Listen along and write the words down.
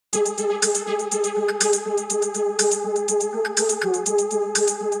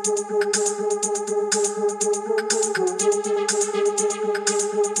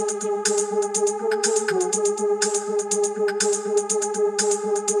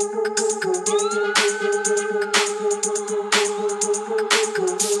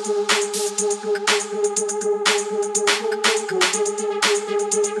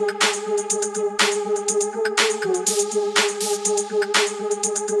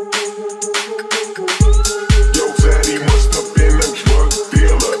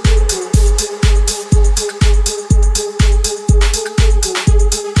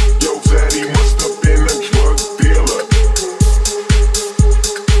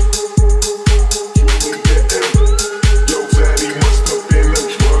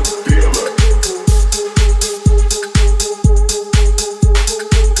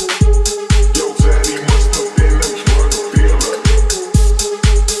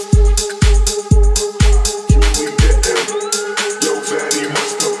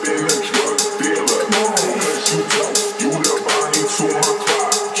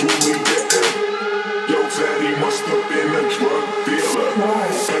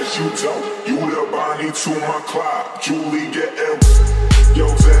you dope. You the Bonnie to my Clyde. Julie getting. Yo,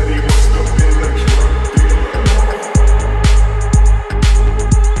 Daddy must have been a drug dealer.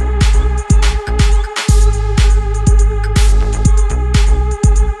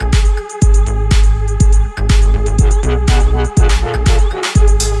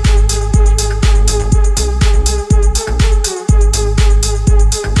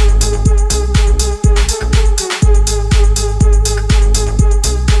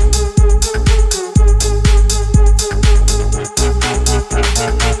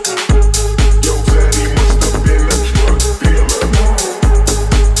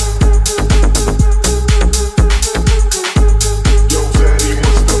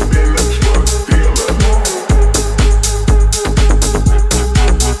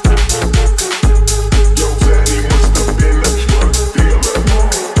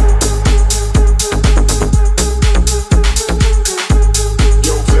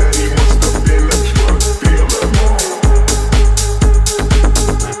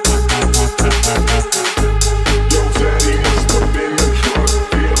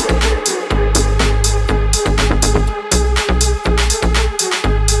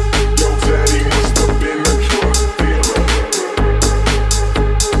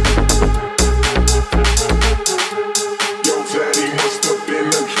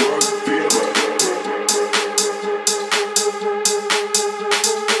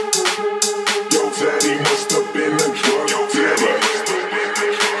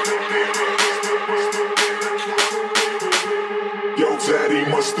 Daddy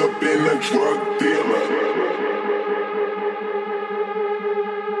must have been a drug dealer.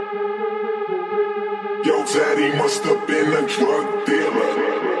 Yo, Daddy must have been a drug dealer.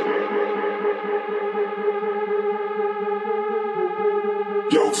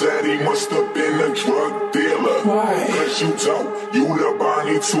 Yo, Daddy must have been a drug dealer. Why? Cause you dope, you the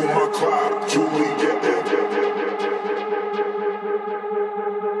Bonnie to my Clyde. Julie getting.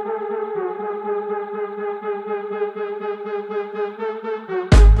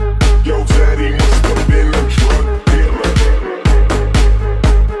 Yo, Daddy must have been a drug dealer.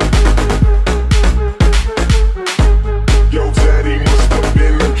 Yo, Daddy must have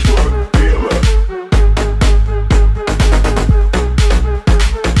been a drug dealer.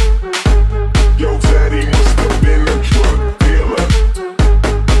 Yo, Daddy must have been a drug dealer.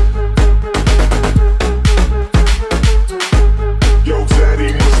 Yo,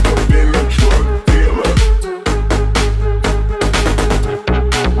 Daddy must have been a drug dealer.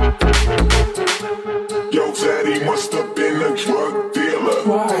 Yo, Daddy must have been a drug dealer.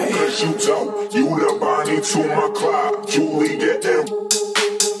 Why? Cause you dope, you the Bonnie to my Clyde. Julie getting.